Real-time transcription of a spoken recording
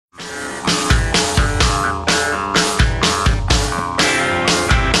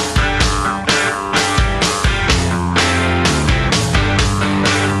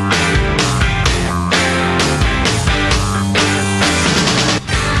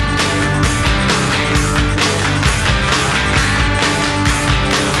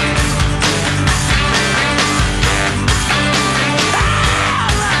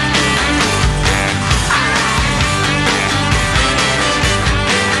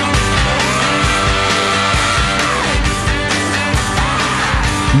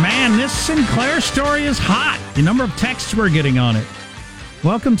Sinclair story is hot. The number of texts we're getting on it.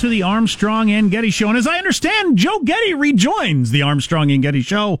 Welcome to the Armstrong and Getty Show. And as I understand, Joe Getty rejoins the Armstrong and Getty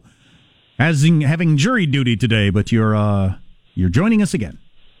Show as having jury duty today. But you're joining us again.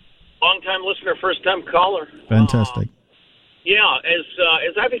 Long-time listener, first-time caller. Fantastic.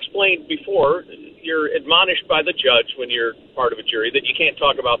 As I've explained before, you're admonished by the judge when you're part of a jury that you can't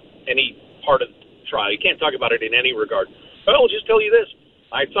talk about any part of the trial. You can't talk about it in any regard. But I'll just tell you this.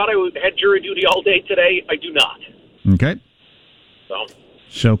 I thought I had jury duty all day today. I do not. Okay.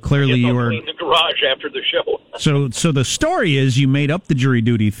 So clearly you were in the garage after the show. So the story is you made up the jury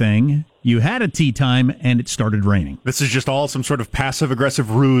duty thing. You had a tea time and it started raining. This is just all some sort of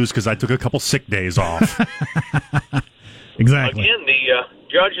passive-aggressive ruse because I took a couple sick days off. Exactly. Again, the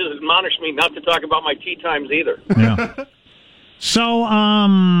judge has admonished me not to talk about my tea times either. Yeah. So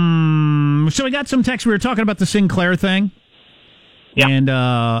we got some text. We were talking about the Sinclair thing. Yeah. And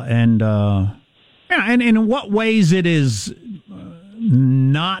in what ways it is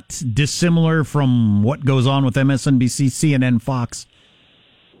not dissimilar from what goes on with MSNBC, CNN, Fox,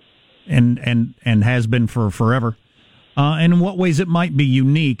 and has been for forever. And in what ways it might be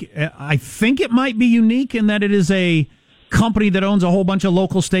unique. I think it might be unique in that it is a company that owns a whole bunch of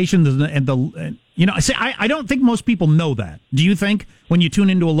local stations, I don't think most people know that. Do you think when you tune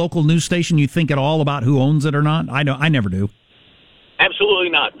into a local news station, you think at all about who owns it or not? I never do. Absolutely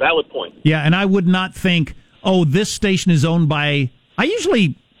not. Valid point. Yeah, and I would not think, this station is owned by... I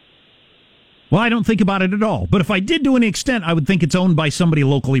don't think about it at all. But if I did to any extent, I would think it's owned by somebody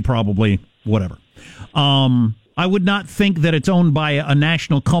locally, probably, whatever. I would not think that it's owned by a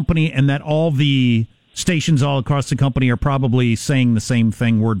national company and that all the stations all across the company are probably saying the same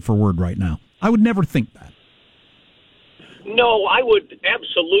thing word for word right now. I would never think that. No, I would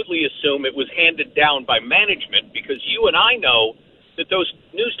absolutely assume it was handed down by management because you and I know that those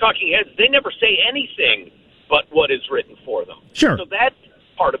news talking heads, they never say anything but what is written for them. Sure. So that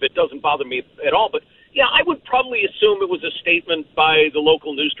part of it doesn't bother me at all. But, yeah, I would probably assume it was a statement by the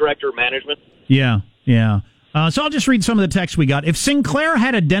local news director or management. Yeah. So I'll just read some of the text we got. If Sinclair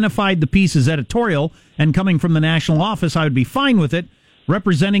had identified the piece as editorial and coming from the national office, I would be fine with it.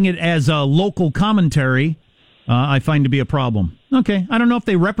 Representing it as a local commentary, I find to be a problem. Okay, I don't know if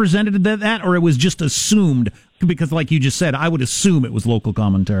they represented that or it was just assumed, because like you just said, I would assume it was local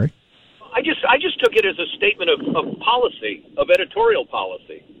commentary. I just took it as a statement of policy, of editorial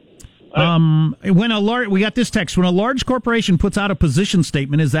policy. We got this text. When a large corporation puts out a position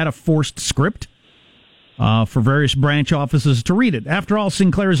statement, is that a forced script for various branch offices to read it? After all,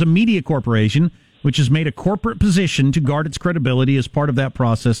 Sinclair is a media corporation, which has made a corporate position to guard its credibility as part of that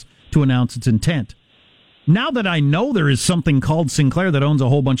process to announce its intent. Now that I know there is something called Sinclair that owns a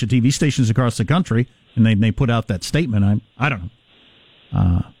whole bunch of TV stations across the country, and they put out that statement, I don't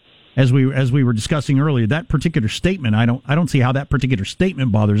know. As we were discussing earlier, that particular statement, I don't see how that particular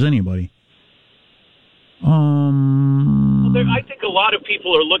statement bothers anybody. I think a lot of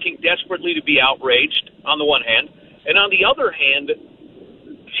people are looking desperately to be outraged, on the one hand, and on the other hand,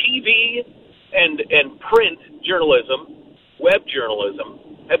 TV and print journalism, web journalism,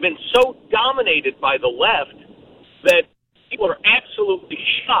 have been so dominated by the left that people are absolutely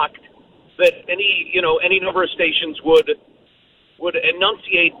shocked that any number of stations would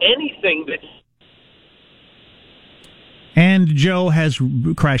enunciate anything that. And Joe has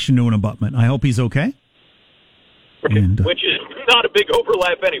crashed into an abutment. I hope he's okay. Which is not a big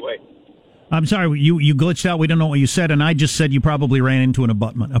overlap anyway. I'm sorry, you glitched out. We don't know what you said, and I just said you probably ran into an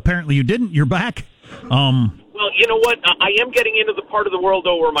abutment. Apparently you didn't. You're back. Well, you know what? I am getting into the part of the world,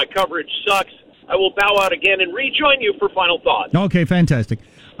 though, where my coverage sucks. I will bow out again and rejoin you for final thoughts. Okay, fantastic.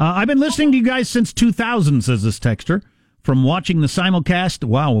 I've been listening to you guys since 2000, says this texter, from watching the simulcast.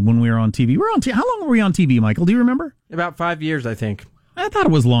 Wow, when we were on TV. How long were we on TV, Michael? Do you remember? About 5 years, I think. I thought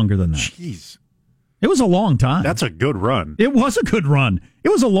it was longer than that. Jeez. It was a long time. That's a good run. It was a good run. It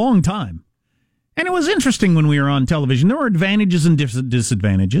was a long time. And it was interesting when we were on television. There were advantages and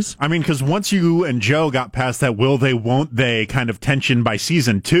disadvantages. I mean, because once you and Joe got past that will they, won't they kind of tension by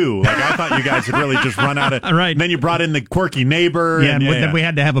season 2, like I thought you guys had really just run out of... Right. And then you brought in the quirky neighbor. Yeah, then we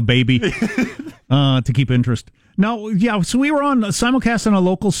had to have a baby to keep interest. No, yeah, so we were on a simulcast on a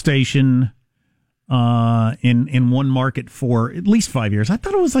local station in one market for at least 5 years. I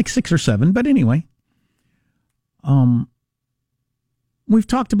thought it was like 6 or 7, but anyway. We've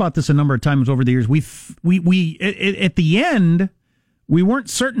talked about this a number of times over the years. We at the end, we weren't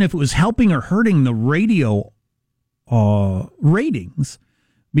certain if it was helping or hurting the radio ratings,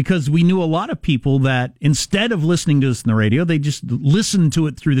 because we knew a lot of people that instead of listening to us on the radio, they just listened to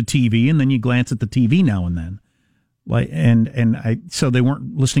it through the TV, and then you glance at the TV now and then. So they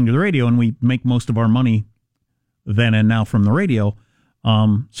weren't listening to the radio, and we make most of our money then and now from the radio.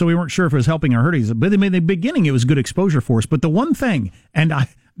 So we weren't sure if it was helping or hurting. But in the beginning, it was good exposure for us. But the one thing, and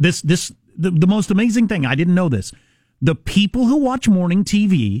the most amazing thing, I didn't know this, the people who watch morning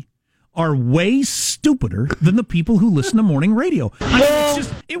TV are way stupider than the people who listen to morning radio. I mean,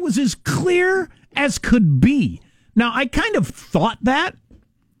 it was as clear as could be. Now, I kind of thought that,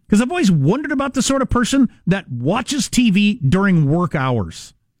 because I've always wondered about the sort of person that watches TV during work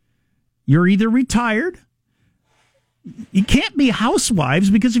hours. You're either retired. You can't be housewives,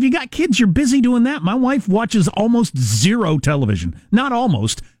 because if you got kids, you're busy doing that. My wife watches almost zero television. Not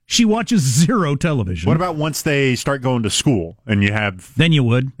almost. She watches zero television. What about once they start going to school and you have... Then you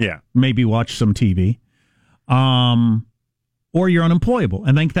would. Yeah. Maybe watch some TV. Or you're unemployable.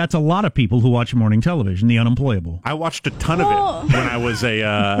 I think that's a lot of people who watch morning television, the unemployable. I watched a ton of it when I was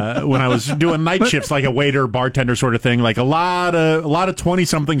when I was doing night shifts, like a waiter, bartender sort of thing. Like a lot of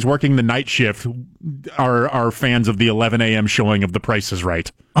 20-somethings working the night shift are fans of the 11 a.m. showing of The Price is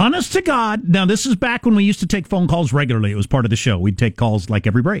Right. Honest to God. Now, this is back when we used to take phone calls regularly. It was part of the show. We'd take calls like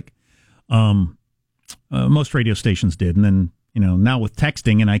every break. Most radio stations did. And then, now with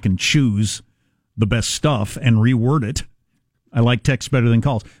texting, and I can choose the best stuff and reword it. I like text better than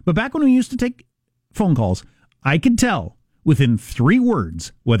calls. But back when we used to take phone calls, I could tell within 3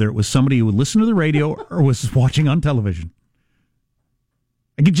 words whether it was somebody who would listen to the radio or was watching on television.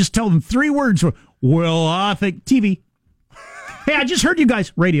 I could just tell them 3 words. Well, I think TV. Hey, I just heard you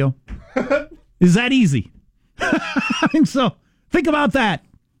guys. Radio. Is that easy? I mean, so think about that.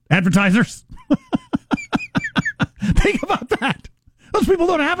 Advertisers. Think about that. Those people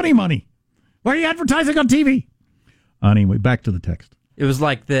don't have any money. Why are you advertising on TV? Anyway, back to the text. It was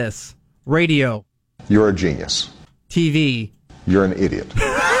like this. Radio. You're a genius. TV. You're an idiot.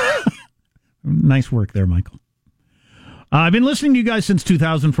 Nice work there, Michael. I've been listening to you guys since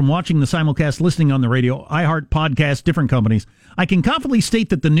 2000, from watching the simulcast, listening on the radio, iHeart, podcasts, different companies. I can confidently state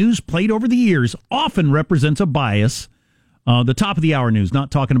that the news played over the years often represents a bias. The top of the hour news, not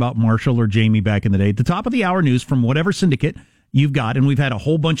talking about Marshall or Jamie back in the day. The top of the hour news from whatever syndicate you've got, and we've had a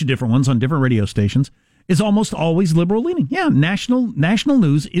whole bunch of different ones on different radio stations, is almost always liberal leaning. Yeah, national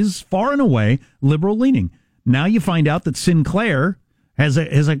news is far and away liberal leaning. Now you find out that Sinclair has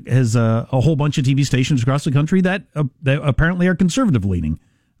a whole bunch of TV stations across the country that apparently are conservative leaning.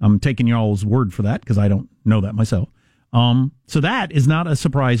 I'm taking y'all's word for that because I don't know that myself. So that is not a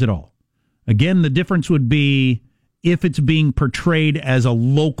surprise at all. Again, the difference would be if it's being portrayed as a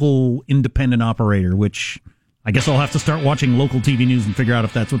local independent operator, which I guess I'll have to start watching local TV news and figure out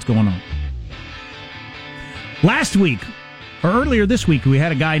if that's what's going on. Last week, or earlier this week, we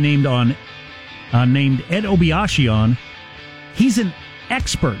had a guy named Ed Obayashi on. He's an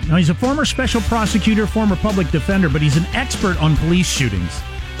expert. Now, he's a former special prosecutor, former public defender, but he's an expert on police shootings.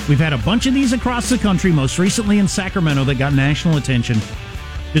 We've had a bunch of these across the country, most recently in Sacramento, that got national attention.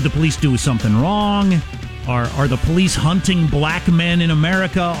 Did the police do something wrong? Are the police hunting black men in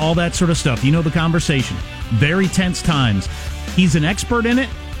America? All that sort of stuff. You know the conversation. Very tense times. He's an expert in it.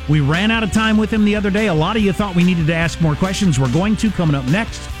 We ran out of time with him the other day. A lot of you thought we needed to ask more questions. We're going to, coming up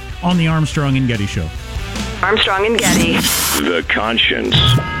next on the Armstrong and Getty Show. Armstrong and Getty. The conscience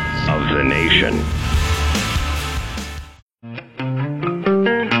of the nation.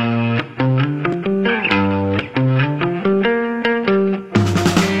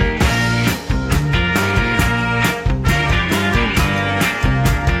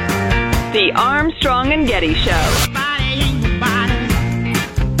 The Armstrong and Getty Show.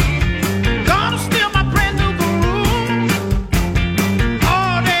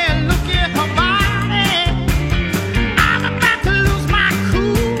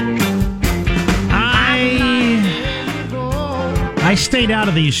 I stayed out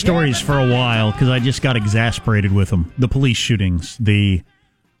of these stories for a while because I just got exasperated with them. The police shootings, the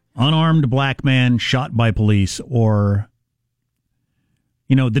unarmed black man shot by police, or,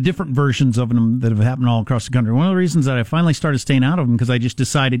 the different versions of them that have happened all across the country. One of the reasons that I finally started staying out of them because I just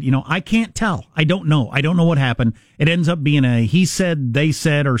decided, I can't tell. I don't know. I don't know what happened. It ends up being a he said, they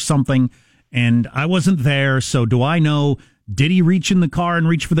said, or something, and I wasn't there, so do I know? Did he reach in the car and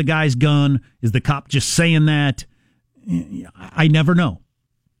reach for the guy's gun? Is the cop just saying that? I never know.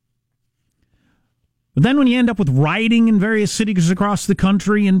 But then when you end up with rioting in various cities across the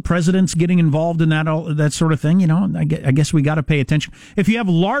country and presidents getting involved in that sort of thing, I guess we got to pay attention. If you have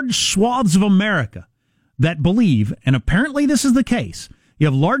large swaths of America that believe, and apparently this is the case, you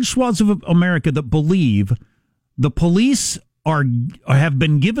have large swaths of America that believe the police have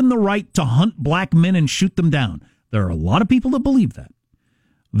been given the right to hunt black men and shoot them down. There are a lot of people that believe that.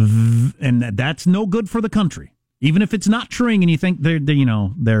 And that's no good for the country. even if it's not true and you think they're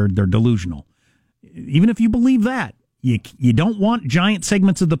delusional. Even if you believe that, you don't want giant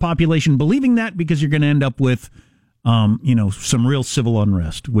segments of the population believing that, because you're going to end up with, some real civil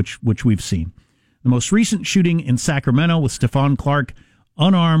unrest, which we've seen. The most recent shooting in Sacramento with Stephon Clark,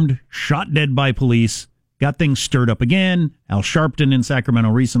 unarmed, shot dead by police, got things stirred up again. Al Sharpton in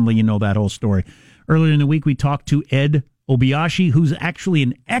Sacramento recently, you know that whole story. Earlier in the week, we talked to Ed Obayashi, who's actually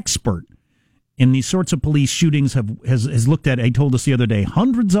an expert in these sorts of police shootings, has looked at, he told us the other day,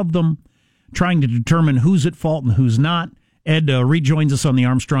 hundreds of them, trying to determine who's at fault and who's not. Ed rejoins us on the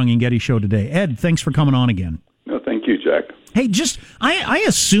Armstrong and Getty show today. Ed, thanks for coming on again. No, thank you, Jack. Hey, I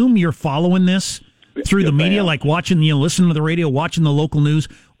assume you're following this through the media, like watching, listening to the radio, watching the local news.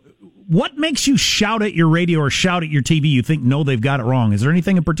 What makes you shout at your radio or shout at your TV? You think, no, they've got it wrong. Is there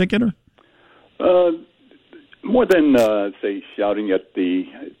anything in particular? More than, say, shouting at the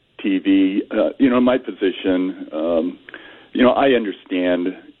TV, my position, I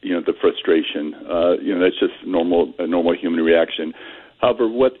understand, the frustration. That's just a normal human reaction. However,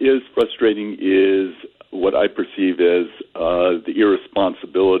 what is frustrating is what I perceive as the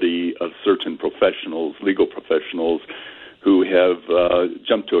irresponsibility of certain professionals, legal professionals, who have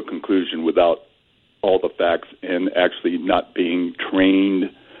jumped to a conclusion without all the facts and actually not being trained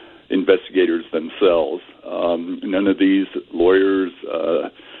investigators themselves. None of these lawyers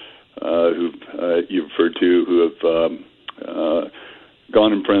who you referred to, who have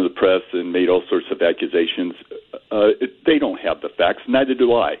gone in front of the press and made all sorts of accusations, they don't have the facts, neither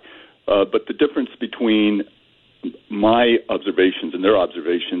do I. But the difference between my observations and their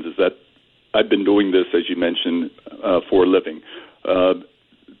observations is that I've been doing this, as you mentioned, for a living.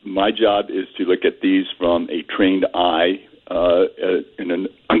 My job is to look at these from a trained eye, from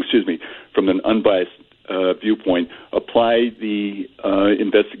an unbiased viewpoint, apply the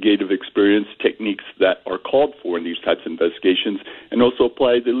investigative experience techniques that are called for in these types of investigations, and also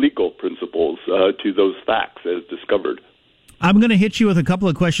apply the legal principles to those facts as discovered. I'm going to hit you with a couple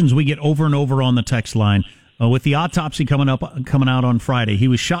of questions we get over and over on the text line. With the autopsy coming out on Friday, he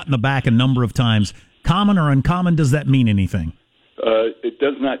was shot in the back a number of times. Common or uncommon, does that mean anything? It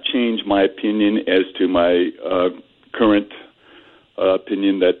does not change my opinion as to my current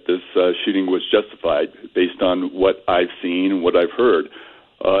opinion that this shooting was justified based on what I've seen and what I've heard.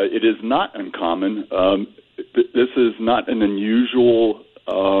 It is not uncommon. This is not an unusual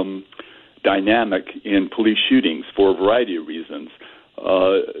dynamic in police shootings for a variety of reasons.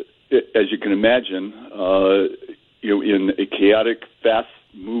 As you can imagine, in a chaotic,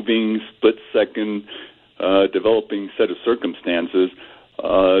 fast-moving, split-second, developing set of circumstances,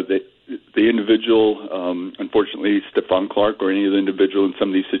 the individual, unfortunately, Stephon Clark or any other individual in some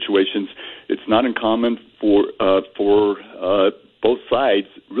of these situations, it's not uncommon for both sides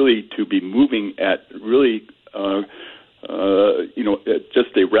really to be moving at really, at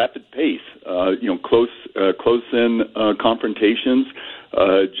just a rapid pace. Close-in confrontations,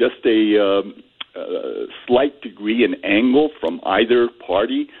 just a slight degree in angle from either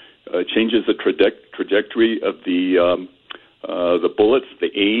party changes the trajectory of the bullets,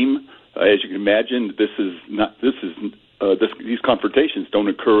 the aim. As you can imagine, these confrontations don't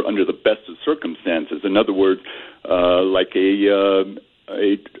occur under the best of circumstances. In other words, like a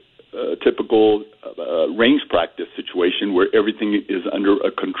typical range practice situation where everything is under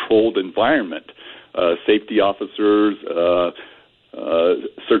a controlled environment. Safety officers,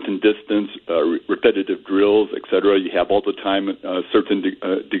 certain distance, repetitive drills, etc. You have all the time a certain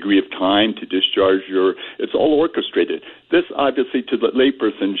degree of time to discharge it's all orchestrated. This, obviously, to the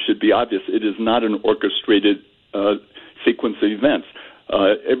layperson should be obvious. It is not an orchestrated sequence of events.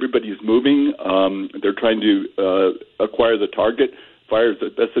 Everybody's moving. They're trying to acquire the target, fire as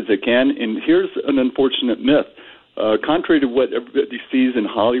best as they can. And here's an unfortunate myth. Contrary to what everybody sees in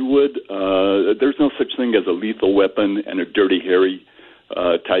Hollywood, there's no such thing as a lethal weapon and a Dirty Harry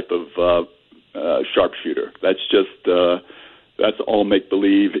type of sharpshooter. That's just that's all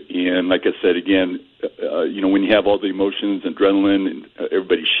make-believe. And like I said, again, when you have all the emotions, adrenaline, and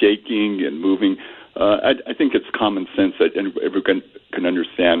everybody shaking and moving, I think it's common sense that everyone can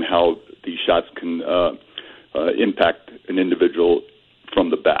understand how these shots can impact an individual from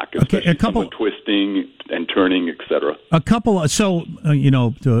the back, especially someone twisting and turning, etc. I'll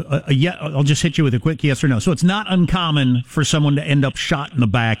just hit you with a quick yes or no. So it's not uncommon for someone to end up shot in the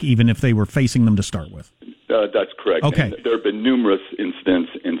back, even if they were facing them to start with. That's correct. Okay. And there have been numerous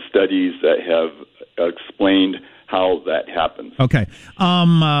incidents in studies that have explained how that happens. Okay.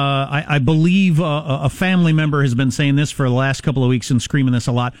 I believe a family member has been saying this for the last couple of weeks and screaming this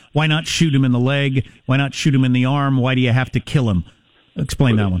a lot. Why not shoot him in the leg? Why not shoot him in the arm? Why do you have to kill him?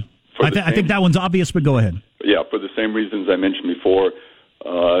 Explain that one. I think that one's obvious, but go ahead. Yeah, for the same reasons I mentioned before.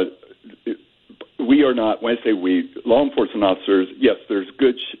 We are not, when I say we, law enforcement officers, yes, there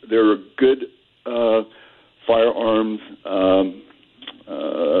are good firearms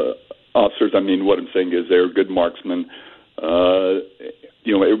officers. I mean, what I'm saying is they're good marksmen.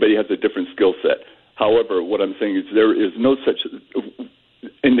 Everybody has a different skill set. However, what I'm saying is there is no such,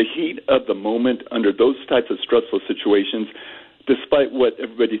 in the heat of the moment, under those types of stressful situations, despite what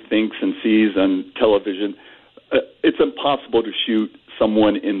everybody thinks and sees on television, it's impossible to shoot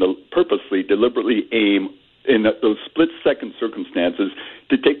someone purposely, deliberately aim in those split-second circumstances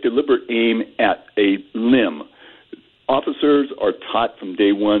to take deliberate aim at a limb. Officers are taught from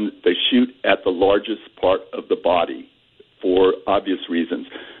day one they shoot at the largest part of the body for obvious reasons,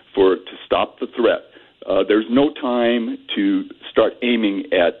 to stop the threat. There's no time to start aiming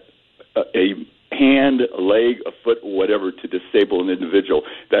at a hand, a leg, a foot, or whatever to disable an individual.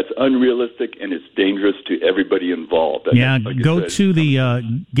 That's unrealistic, and it's dangerous to everybody involved.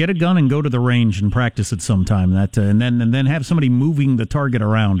 Get a gun and go to the range and practice it sometime. And then have somebody moving the target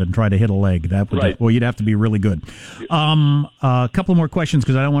around and try to hit a leg. You'd have to be really good. A couple more questions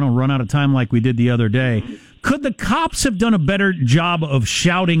because I don't want to run out of time like we did the other day. Could the cops have done a better job of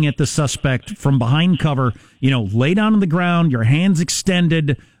shouting at the suspect from behind cover? Lay down on the ground, your hands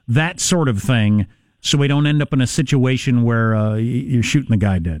extended, that sort of thing, so we don't end up in a situation where you're shooting the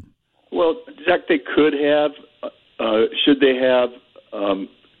guy dead. Well, Jack, they could have. Should they have?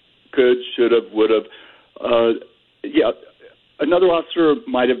 Could, should have, would have. Yeah, another officer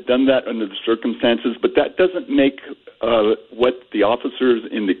might have done that under the circumstances, but that doesn't make what the officers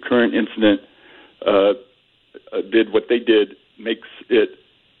in the current incident did, what they did, makes it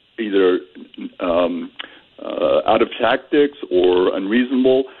either out of tactics or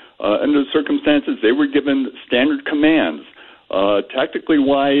unreasonable. Under the circumstances, they were given standard commands. Tactically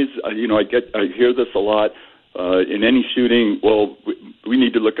wise, I hear this a lot in any shooting. Well, we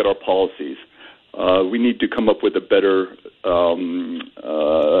need to look at our policies. We need to come up with a better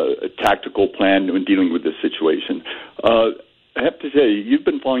tactical plan when dealing with this situation. I have to say, you've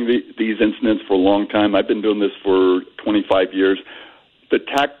been following these incidents for a long time. I've been doing this for 25 years. The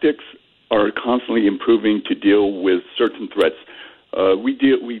tactics are constantly improving to deal with certain threats.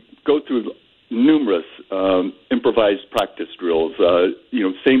 We go through numerous improvised practice drills,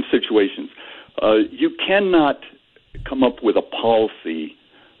 same situations. You cannot come up with a policy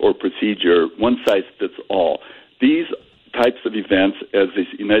or procedure, one size fits all. These types of events, as the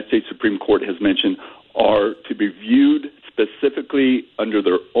United States Supreme Court has mentioned, are to be viewed specifically under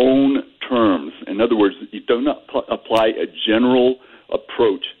their own terms. In other words, you do not apply a general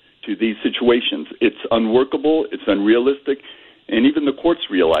approach to these situations. It's unworkable, it's unrealistic, and even the courts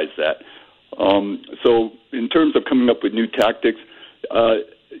realize that. So in terms of coming up with new tactics,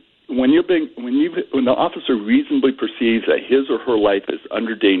 when the officer reasonably perceives that his or her life is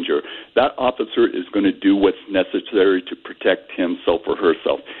under danger, that officer is going to do what's necessary to protect himself or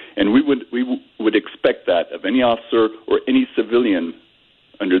herself. And we would expect that of any officer or any civilian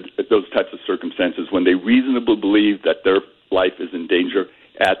under those types of circumstances when they reasonably believe that their life is in danger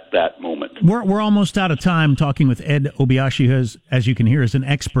at that moment. We're almost out of time talking with Ed Obayashi, who, as you can hear, is an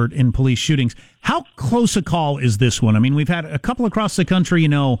expert in police shootings. How close a call is this one? I mean, we've had a couple across the country,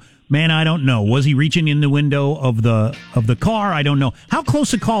 man, I don't know. Was he reaching in the window of the car? I don't know. How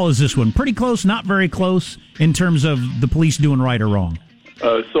close a call is this one? Pretty close, not very close in terms of the police doing right or wrong?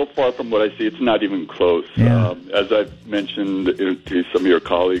 So far from what I see, it's not even close. Yeah. As I've mentioned to some of your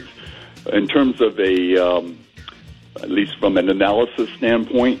colleagues, in terms of at least from an analysis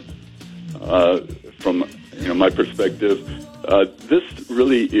standpoint, from my perspective, this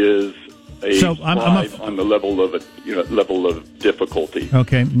really is on the level of difficulty.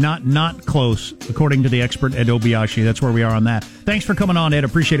 Okay, not close, according to the expert Ed Obayashi. That's where we are on that. Thanks for coming on, Ed.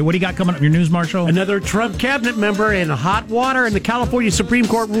 Appreciate it. What do you got coming up in your news, Marshall? Another Trump cabinet member in hot water, and the California Supreme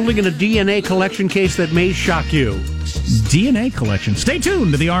Court ruling in a DNA collection case that may shock you. DNA collection. Stay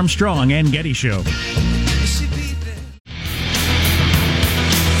tuned to the Armstrong and Getty Show.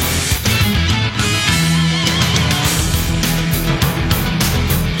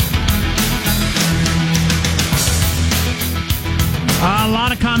 A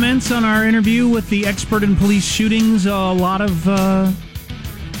lot of comments on our interview with the expert in police shootings. A lot of the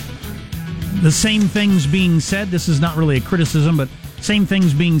same things being said. This is not really a criticism, but same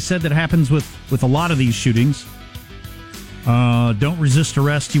things being said that happens with a lot of these shootings. Don't resist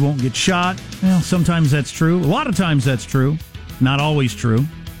arrest, you won't get shot. Well, sometimes that's true. A lot of times that's true. Not always true.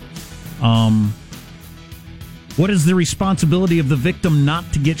 What is the responsibility of the victim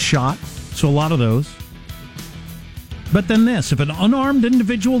not to get shot? So a lot of those. But then this, if an unarmed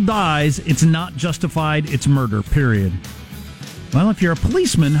individual dies, it's not justified, it's murder, period. Well, if you're a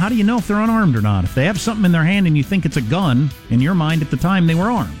policeman, how do you know if they're unarmed or not? If they have something in their hand and you think it's a gun, in your mind at the time they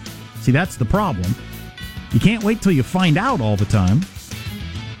were armed. See, that's the problem. You can't wait till you find out all the time.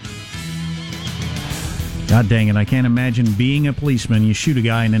 God dang it, I can't imagine being a policeman, you shoot a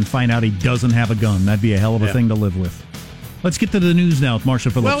guy and then find out he doesn't have a gun. That'd be a hell of a thing to live with. Let's get to the news now with Marcia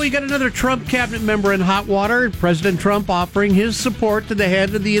Phillips. Well, we got another Trump cabinet member in hot water. President Trump offering his support to the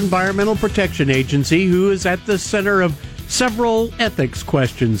head of the Environmental Protection Agency, who is at the center of several ethics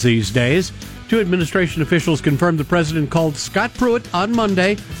questions these days. Two administration officials confirmed the president called Scott Pruitt on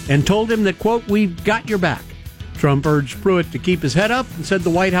Monday and told him that, quote, "We've got your back." Trump urged Pruitt to keep his head up and said the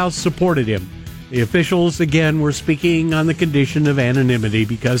White House supported him. The officials, again, were speaking on the condition of anonymity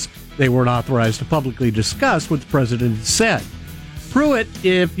because they weren't authorized to publicly discuss what the president had said. Pruitt,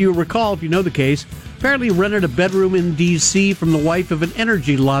 if you recall, if you know the case, apparently rented a bedroom in D.C. from the wife of an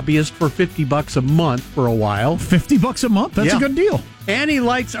energy lobbyist for $50 a month for a while. $50 a month? That's a good deal. And he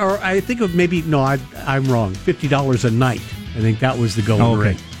likes, or I think of maybe, no, I'm wrong, $50 a night. I think that was the going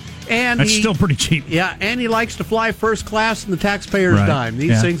rate. And that's still pretty cheap. Yeah, and he likes to fly first class in the taxpayer's dime.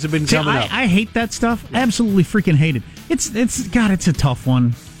 These things have been coming up. I hate that stuff. Absolutely freaking hate it. It's a tough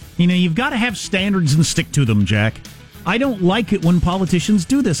one. You know, you've got to have standards and stick to them, Jack. I don't like it when politicians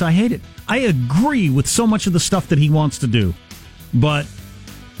do this. I hate it. I agree with so much of the stuff that he wants to do. But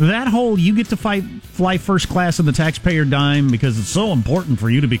that whole, you get to fly first class in the taxpayer dime because it's so important for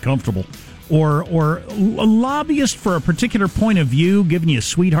you to be comfortable. Or a lobbyist for a particular point of view giving you a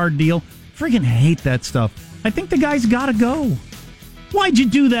sweetheart deal. Freaking hate that stuff. I think the guy's got to go. Why'd you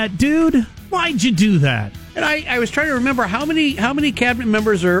do that, dude? Why'd you do that? And I was trying to remember how many cabinet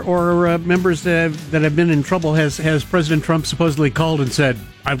members or members that have been in trouble has President Trump supposedly called and said,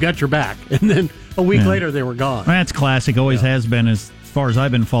 "I've got your back," and then a week later they were gone. That's classic. Always has been, as far as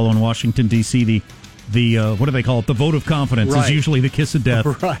I've been following Washington D.C. The what do they call it? The vote of confidence is usually the kiss of death.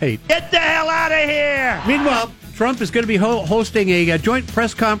 Right. Get the hell out of here! Meanwhile, Trump is going to be hosting a joint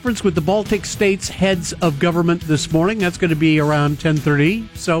press conference with the Baltic states' heads of government this morning. That's going to be around 10:30,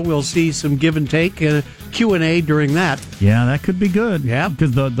 so we'll see some give and take, Q&A during that. Yeah, that could be good. Yeah,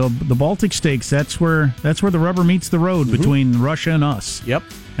 because the Baltic states, that's where the rubber meets the road between Russia and us. Yep.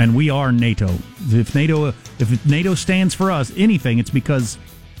 And we are NATO. If NATO stands for us, anything, it's because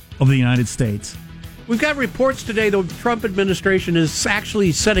of the United States. We've got reports today that the Trump administration is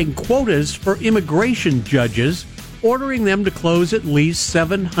actually setting quotas for immigration judges, ordering them to close at least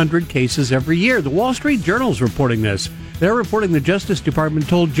 700 cases every year. The Wall Street Journal is reporting this. They're reporting the Justice Department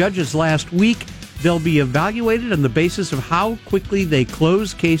told judges last week they'll be evaluated on the basis of how quickly they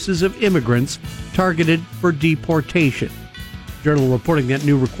close cases of immigrants targeted for deportation. Journal reporting that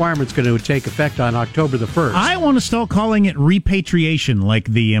new requirement's going to take effect on October the 1st. I want to start calling it repatriation, like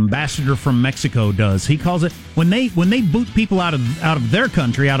the ambassador from Mexico does. He calls it when they boot people out of their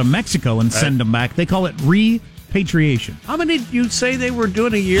country, out of Mexico, and send them back. They call it repatriation. How many did you say they were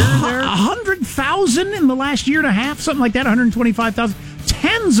doing a year there? 100,000 in the last year and a half, something like that. 125,000,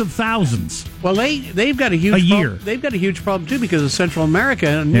 tens of thousands. Well, they've got a huge year. Problem. They've got a huge problem too because of Central America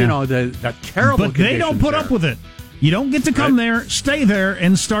and you know the terrible. But they don't put up with it. You don't get to come there, stay there,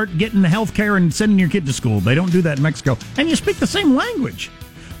 and start getting health care and sending your kid to school. They don't do that in Mexico. And you speak the same language.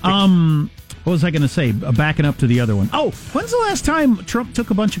 What was I going to say? Backing up to the other one. Oh, when's the last time Trump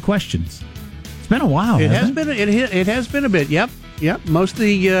took a bunch of questions? It's been a while. It has been a bit. Yep. Most of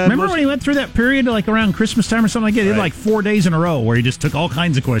the. Remember when he went through that period, like around Christmas time or something like that? He had like 4 days in a row where he just took all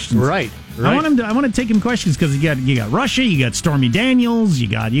kinds of questions. Right. I want to take him questions because you got Russia, you got Stormy Daniels, you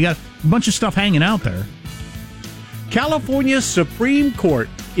got a bunch of stuff hanging out there. California's Supreme Court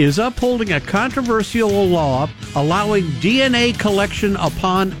is upholding a controversial law allowing DNA collection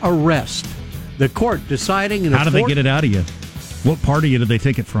upon arrest. The court deciding... How do they get it out of you? What part of you did they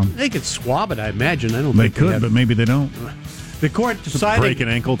take it from? They could swab it, I imagine. I don't they think could, they could, but maybe they don't. The court deciding... Break an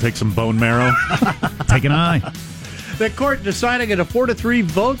ankle, take some bone marrow. Take an eye. The court deciding in a 4-3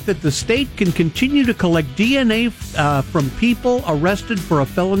 vote that the state can continue to collect DNA from people arrested for a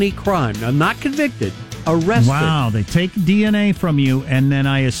felony crime. Now, not convicted. Arrested. Wow, they take DNA from you and then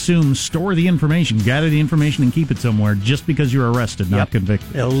I assume store the information, gather the information and keep it somewhere just because you're arrested, not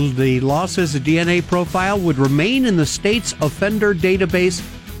convicted. The law says the DNA profile would remain in the state's offender database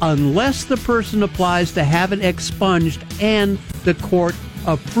unless the person applies to have it expunged and the court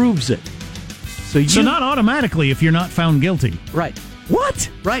approves it. So not automatically if you're not found guilty. Right. What?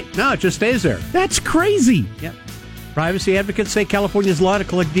 Right. No, it just stays there. That's crazy. Yep. Privacy advocates say California's law to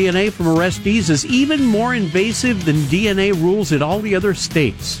collect DNA from arrestees is even more invasive than DNA rules in all the other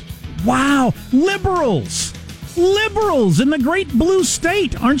states. Wow, liberals! Liberals in the great blue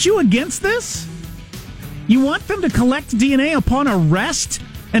state, aren't you against this? You want them to collect DNA upon arrest,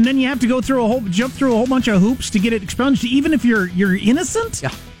 and then you have to jump through a whole bunch of hoops to get it expunged, even if you're innocent?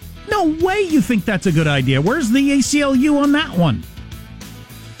 Yeah. No way you think that's a good idea. Where's the ACLU on that one?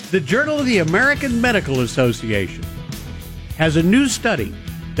 The Journal of the American Medical Association has a new study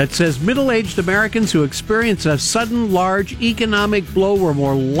that says middle-aged Americans who experience a sudden large economic blow were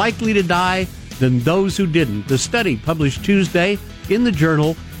more likely to die than those who didn't. The study, published Tuesday in the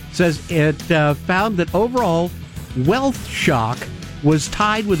Journal, says it found that overall wealth shock was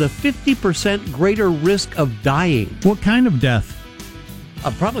tied with a 50% greater risk of dying. What kind of death?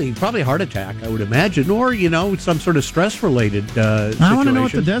 Probably a heart attack, I would imagine, or, some sort of stress-related situation. I want to know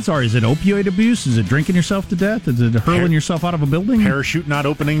what the deaths are. Is it opioid abuse? Is it drinking yourself to death? Is it hurling yourself out of a building? Parachute not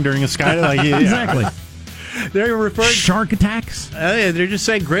opening during a skydive? Yeah. Exactly. They're referring shark attacks. They're just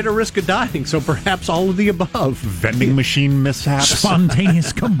saying greater risk of dying, so perhaps all of the above. Vending machine mishaps.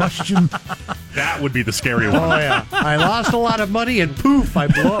 Spontaneous combustion. That would be the scary one. Oh, yeah. I lost a lot of money and poof, I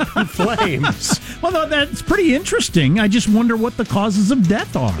blew up in flames. Well, that's pretty interesting. I just wonder what the causes of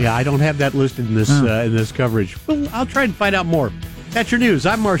death are. Yeah, I don't have that listed in this coverage. Well, I'll try and find out more. That's your news.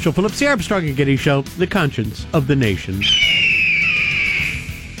 I'm Marshall Phillips, the Armstrong and Getty Show, the conscience of the nation.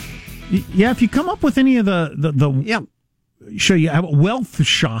 Yeah, if you come up with any of the show you have a wealth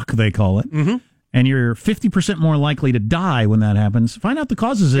shock, they call it, and you're 50% more likely to die when that happens, find out the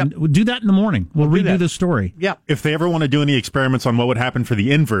causes and do that in the morning. We'll redo the story. Yeah. If they ever want to do any experiments on what would happen for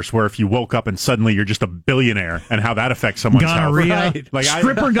the inverse, where if you woke up and suddenly you're just a billionaire and how that affects someone's gonorrhea, health. right.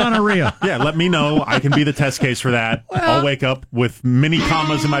 Stripper gonorrhea. Yeah, let me know. I can be the test case for that. I'll wake up with many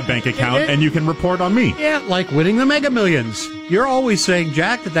commas in my bank account, and you can report on me. Yeah, like winning the Mega Millions. You're always saying,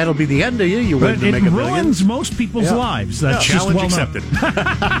 Jack, that'll be the end of you. You win the Mega Millions. It ruins most people's lives. That's just challenge accepted.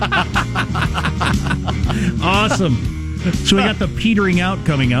 accepted. Awesome. So we got the petering out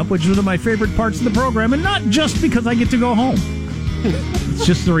coming up, which is one of my favorite parts of the program, and not just because I get to go home. It's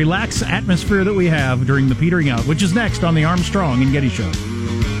just the relaxed atmosphere that we have during the petering out, which is next on the Armstrong and Getty Show.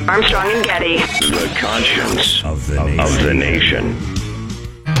 Armstrong and Getty. The conscience of the nation.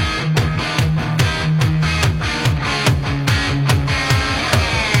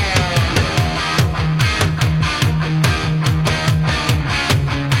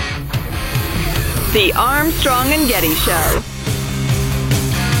 The Armstrong and Getty Show.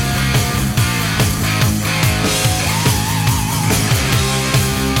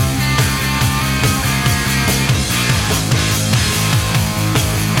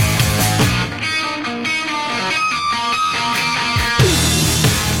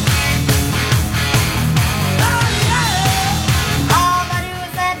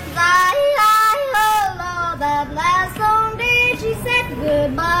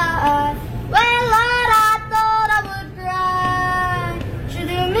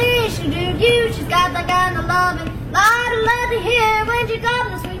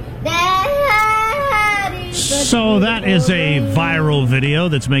 So that is a viral video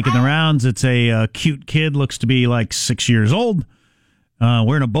that's making the rounds. It's a cute kid, looks to be like 6 years old,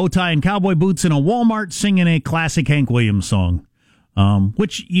 wearing a bow tie and cowboy boots in a Walmart, singing a classic Hank Williams song,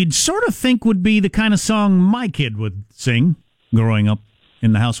 which you'd sort of think would be the kind of song my kid would sing growing up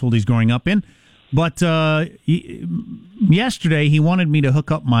in the household he's growing up in. But yesterday he wanted me to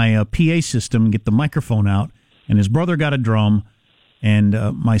hook up my PA system and get the microphone out, and his brother got a drum. And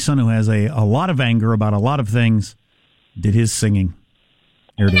my son, who has a lot of anger about a lot of things, did his singing.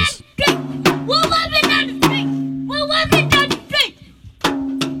 Here it is. We're walking down the street. We're walking down the street.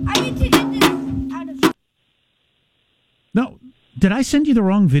 I need to get this out of... No, did I send you the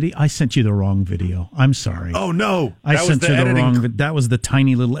wrong video? I sent you the wrong video. I'm sorry. Oh, no. I sent you the wrong video. That was the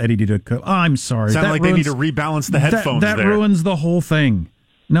tiny little edited. I'm sorry. Sound like they need to rebalance the headphones that there. ruins the whole thing.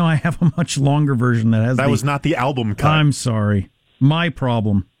 No, I have a much longer version that has That was not the album cut. I'm sorry. My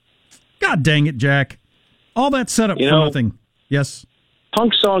problem. God dang it, Jack. All that setup for nothing. Yes?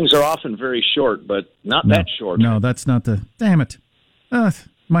 Punk songs are often very short, but not that short. No, that's not the... Damn it.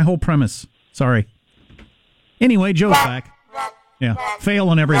 My whole premise. Sorry. Anyway, Joe's back. Yeah, fail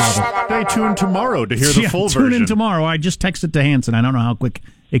on every level. Stay tuned tomorrow to hear the full version. Tune in tomorrow. I just texted to Hanson. I don't know how quick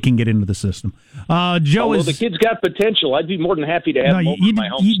it can get into the system. Joe is... the kid's got potential. I'd be more than happy to have him over in my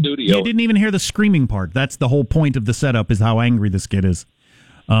home studio. You didn't even hear the screaming part. That's the whole point of the setup, is how angry this kid is.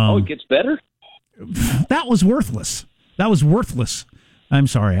 It gets better? That was worthless. I'm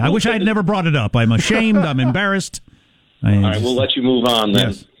sorry. I wish I had never brought it up. I'm ashamed. I'm embarrassed. All right, we'll let you move on then.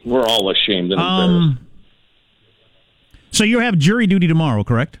 Yes. We're all ashamed and embarrassed. So you have jury duty tomorrow,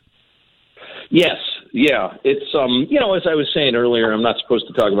 correct? Yes. Yeah, it's as I was saying earlier, I'm not supposed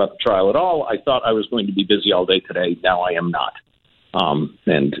to talk about the trial at all. I thought I was going to be busy all day today. Now I am not.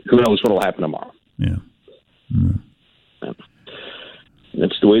 And who knows what will happen tomorrow. Yeah.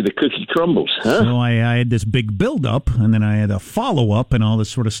 That's the way the cookie crumbles, huh? So I had this big build-up, and then I had a follow-up and all this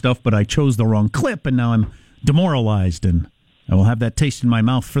sort of stuff, but I chose the wrong clip, and now I'm demoralized, and I will have that taste in my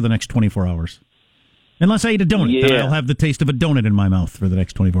mouth for the next 24 hours. Unless I eat a donut, then I'll have the taste of a donut in my mouth for the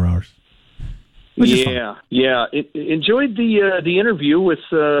next 24 hours. Yeah. Enjoyed the interview with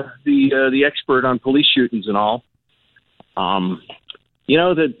the expert on police shootings and all.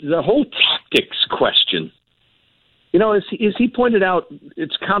 The whole tactics question. As he pointed out,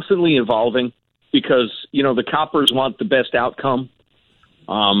 it's constantly evolving because the coppers want the best outcome.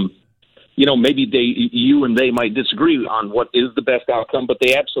 Maybe you and they might disagree on what is the best outcome, but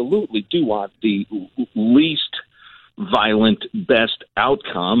they absolutely do want the least violent best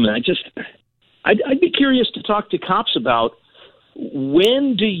outcome. And I'd be curious to talk to cops about,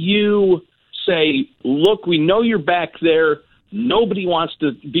 when do you say, look, we know you're back there. Nobody wants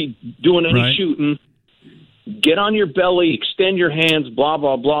to be doing any shooting. Get on your belly, extend your hands, blah,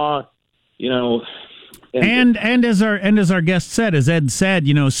 blah, blah. And as our guest said, as Ed said,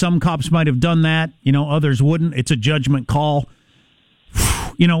 some cops might have done that, others wouldn't. It's a judgment call.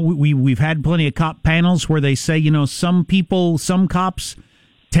 We've had plenty of cop panels where they say, some cops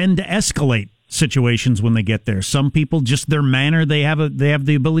tend to escalate situations when they get there. Some people, just their manner, they have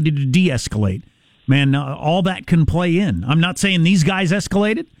the ability to de-escalate. Man, all that can play in. I'm not saying these guys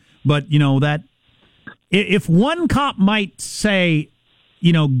escalated, but that if one cop might say,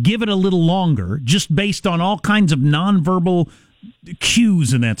 give it a little longer, just based on all kinds of nonverbal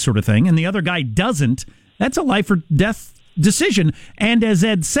cues and that sort of thing, and the other guy doesn't, that's a life or death decision. And as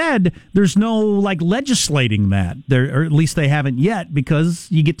Ed said, there's no legislating that, or at least they haven't yet, because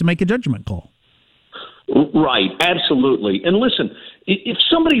you get to make a judgment call. Right, absolutely. And listen, if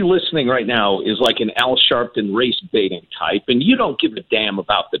somebody listening right now is like an Al Sharpton race baiting type, and you don't give a damn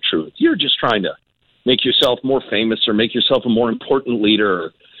about the truth, you're just trying to make yourself more famous or make yourself a more important leader,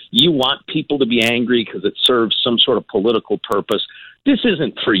 or you want people to be angry because it serves some sort of political purpose, this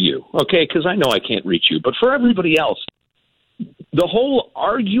isn't for you, okay? Because I know I can't reach you. But for everybody else, the whole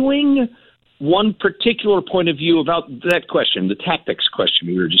arguing one particular point of view about that question, the tactics question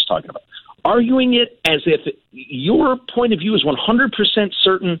we were just talking about, arguing it as if your point of view is 100%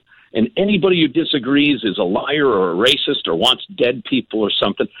 certain and anybody who disagrees is a liar or a racist or wants dead people or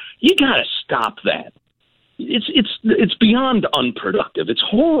something, you got to stop that. It's beyond unproductive. It's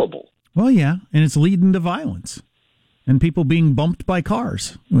horrible. Well, yeah, and it's leading to violence and people being bumped by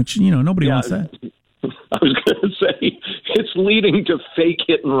cars, which, nobody wants that. I was going to say, it's leading to fake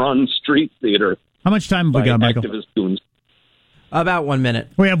hit-and-run street theater. How much time have we got, Michael? About 1 minute.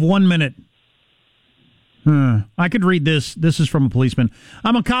 We have 1 minute. I could read this. This is from a policeman.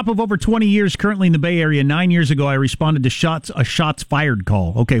 I'm a cop of over 20 years, currently in the Bay Area. 9 years ago, I responded to a shots fired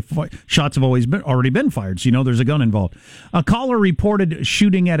call. Okay, shots have already been fired, so there's a gun involved. A caller reported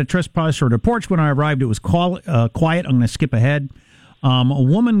shooting at a trespasser at a porch. When I arrived, it was quiet. I'm going to skip ahead. A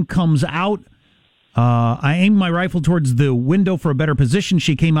woman comes out. I aimed my rifle towards the window for a better position.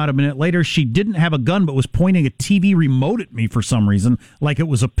 She came out a minute later. She didn't have a gun, but was pointing a TV remote at me for some reason, like it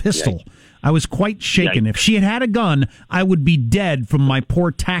was a pistol. Yikes. I was quite shaken. Yikes. If she had had a gun, I would be dead from my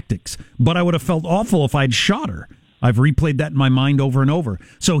poor tactics, but I would have felt awful if I'd shot her. I've replayed that in my mind over and over.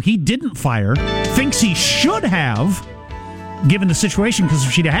 So he didn't fire, thinks he should have, given the situation, because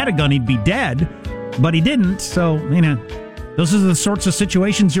if she'd had a gun, he'd be dead, but he didn't. So, those are the sorts of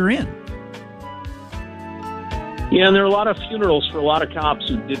situations you're in. Yeah, and there are a lot of funerals for a lot of cops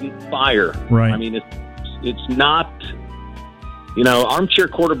who didn't fire. Right. I mean, it's not, armchair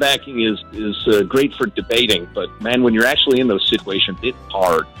quarterbacking is great for debating, but man, when you're actually in those situations, it's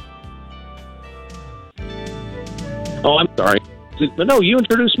hard. Oh, I'm sorry. But no, you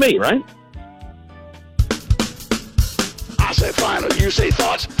introduced me, right? I say final, you say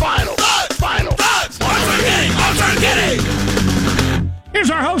thoughts. Final. Thoughts. Armstrong Getty. Here's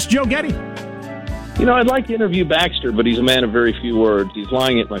our host, Joe Getty. I'd like to interview Baxter, but he's a man of very few words. He's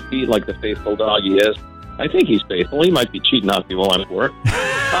lying at my feet like the faithful dog he is. I think he's faithful. He might be cheating on me while I'm at work.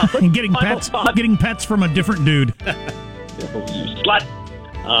 And getting pets from a different dude. You slut.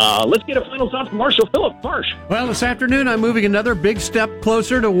 Let's get a final thought from Marshall Phillip. Marsh. Well, this afternoon I'm moving another big step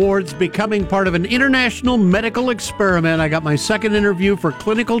closer towards becoming part of an international medical experiment. I got my second interview for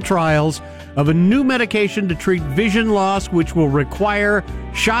clinical trials of a new medication to treat vision loss, which will require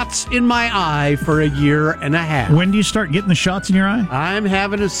shots in my eye for 1.5 years. When do you start getting the shots in your eye? I'm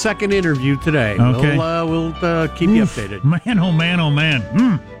having a second interview today. Okay. We'll keep you updated. Man, oh man, oh man.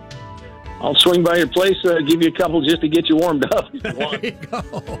 I'll swing by your place, give you a couple just to get you warmed up. There you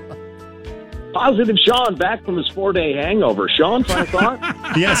go. Positive Sean back from his 4-day hangover. Sean, final thought?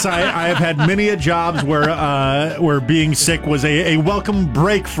 Yes, I have had many a jobs where being sick was a welcome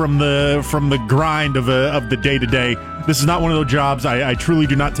break from the grind of the day to day. This is not one of those jobs. I truly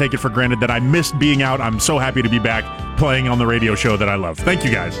do not take it for granted that I missed being out. I'm so happy to be back playing on the radio show that I love. Thank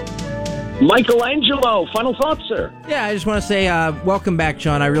you, guys. Michelangelo, final thoughts, sir? Yeah, I just want to say welcome back,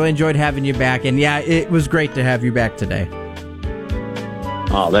 Sean. I really enjoyed having you back, and yeah, it was great to have you back today.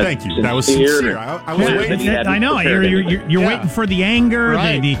 Oh, that's thank you. That was sincere. I was waiting. I know. You're waiting for the anger,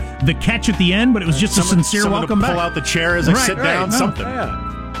 right. the catch at the end, but it was just a sincere welcome to back. pull out the chair as I sit down. No. Something.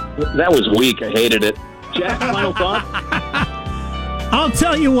 That was weak. I hated it. Jack, final thought? I'll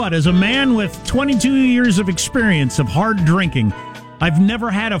tell you what. As a man with 22 years of experience of hard drinking, I've never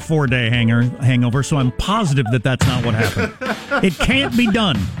had a 4-day hangover, so I'm positive that that's not what happened. It can't be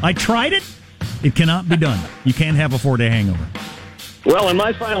done. I tried it. It cannot be done. You can't have a 4-day hangover. Well, and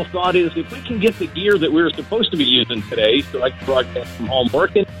my final thought is if we can get the gear that we were supposed to be using today so I can broadcast from home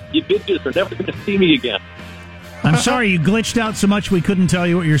working, you bitches are never going to see me again. I'm sorry you glitched out so much we couldn't tell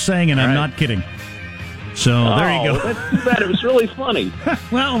you what you're saying, and I'm not kidding. So there you go. That's too bad. It was really funny.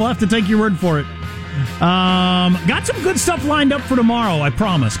 Well, we'll have to take your word for it. Got some good stuff lined up for tomorrow, I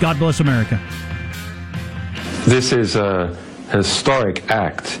promise. God bless America. This is a historic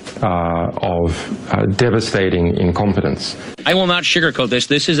act of devastating incompetence. I will not sugarcoat this.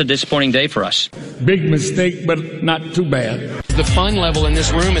 This is a disappointing day for us. Big mistake, but not too bad. The fun level in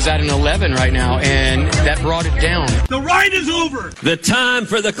this room is at an 11 right now, and that brought it down. The ride is over. The time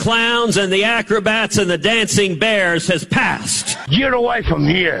for the clowns and the acrobats and the dancing bears has passed. Get away from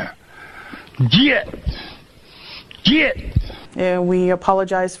here. Get. We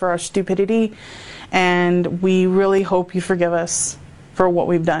apologize for our stupidity, and we really hope you forgive us for what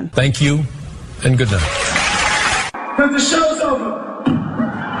we've done. Thank you, and good night. The show's over.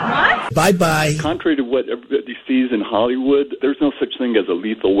 What? Bye-bye. Contrary to what everybody sees in Hollywood, there's no such thing as a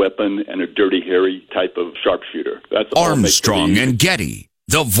lethal weapon and a Dirty Harry type of sharpshooter. That's all Armstrong and Getty,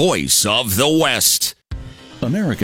 the voice of the West. American